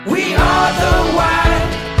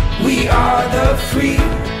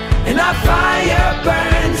Our fire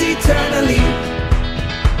burns eternally.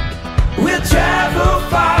 We'll travel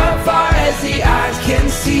far, far as the eyes can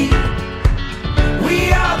see.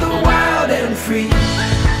 We are the wild and free.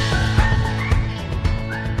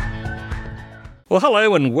 Well,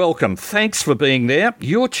 hello and welcome. Thanks for being there.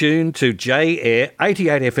 You're tuned to J-Air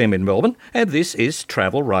 88 FM in Melbourne, and this is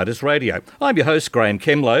Travel Writers Radio. I'm your host, Graeme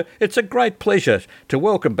Kemlo. It's a great pleasure to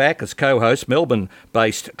welcome back as co-host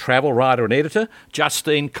Melbourne-based travel writer and editor,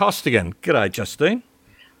 Justine Costigan. G'day, Justine.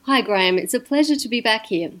 Hi, Graeme. It's a pleasure to be back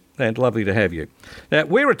here. And lovely to have you. Now,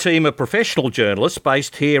 we're a team of professional journalists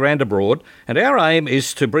based here and abroad, and our aim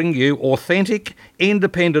is to bring you authentic,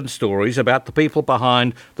 independent stories about the people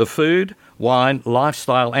behind the food, wine,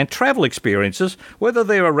 lifestyle and travel experiences, whether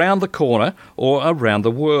they're around the corner or around the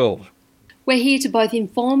world. We're here to both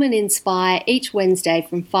inform and inspire each Wednesday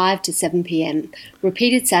from 5 to 7 p.m,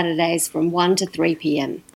 repeated Saturdays from 1 to 3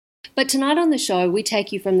 p.m. But tonight on the show, we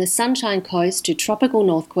take you from the Sunshine Coast to tropical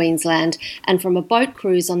North Queensland, and from a boat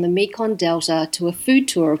cruise on the Mekong Delta to a food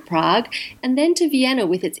tour of Prague, and then to Vienna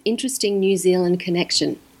with its interesting New Zealand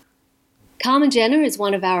connection. Carmen Jenner is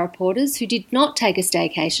one of our reporters who did not take a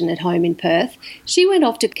staycation at home in Perth. She went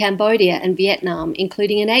off to Cambodia and Vietnam,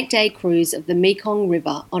 including an 8-day cruise of the Mekong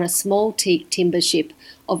River on a small teak timber ship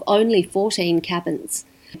of only 14 cabins.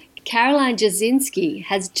 Caroline Jasinski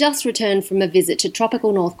has just returned from a visit to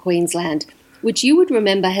tropical North Queensland, which you would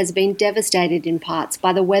remember has been devastated in parts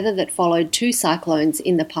by the weather that followed 2 cyclones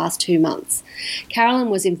in the past 2 months.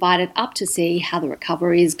 Caroline was invited up to see how the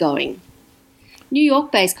recovery is going. New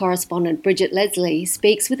York-based correspondent Bridget Leslie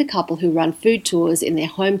speaks with a couple who run food tours in their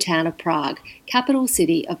hometown of Prague, capital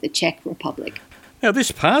city of the Czech Republic. Now,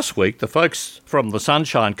 this past week, the folks from the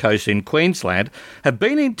Sunshine Coast in Queensland have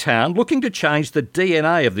been in town looking to change the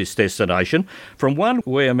DNA of this destination from one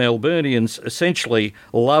where Melburnians essentially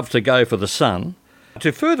love to go for the sun,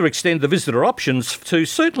 to further extend the visitor options to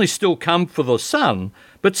certainly still come for the sun,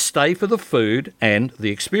 but stay for the food and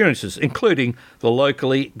the experiences, including the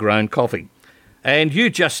locally grown coffee. And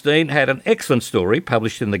you, Justine, had an excellent story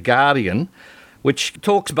published in The Guardian, which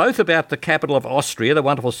talks both about the capital of Austria, the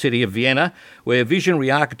wonderful city of Vienna, where visionary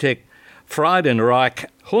architect Friedenreich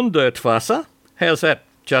Hundertwasser, how's that,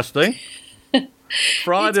 Justine?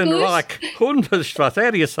 Friedenreich Hundertwasser, how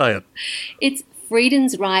do you say it? It's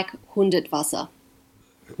Friedensreich Hundertwasser.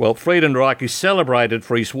 Well, Friedenreich is celebrated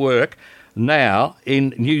for his work now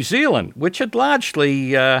in New Zealand, which had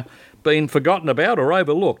largely been forgotten about or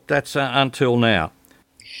overlooked. That's until now.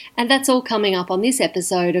 And that's all coming up on this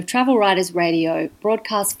episode of Travel Writers Radio,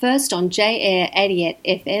 broadcast first on J-Air 88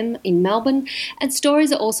 FM in Melbourne, and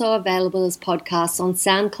stories are also available as podcasts on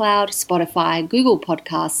SoundCloud, Spotify, Google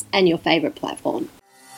Podcasts and your favourite platform.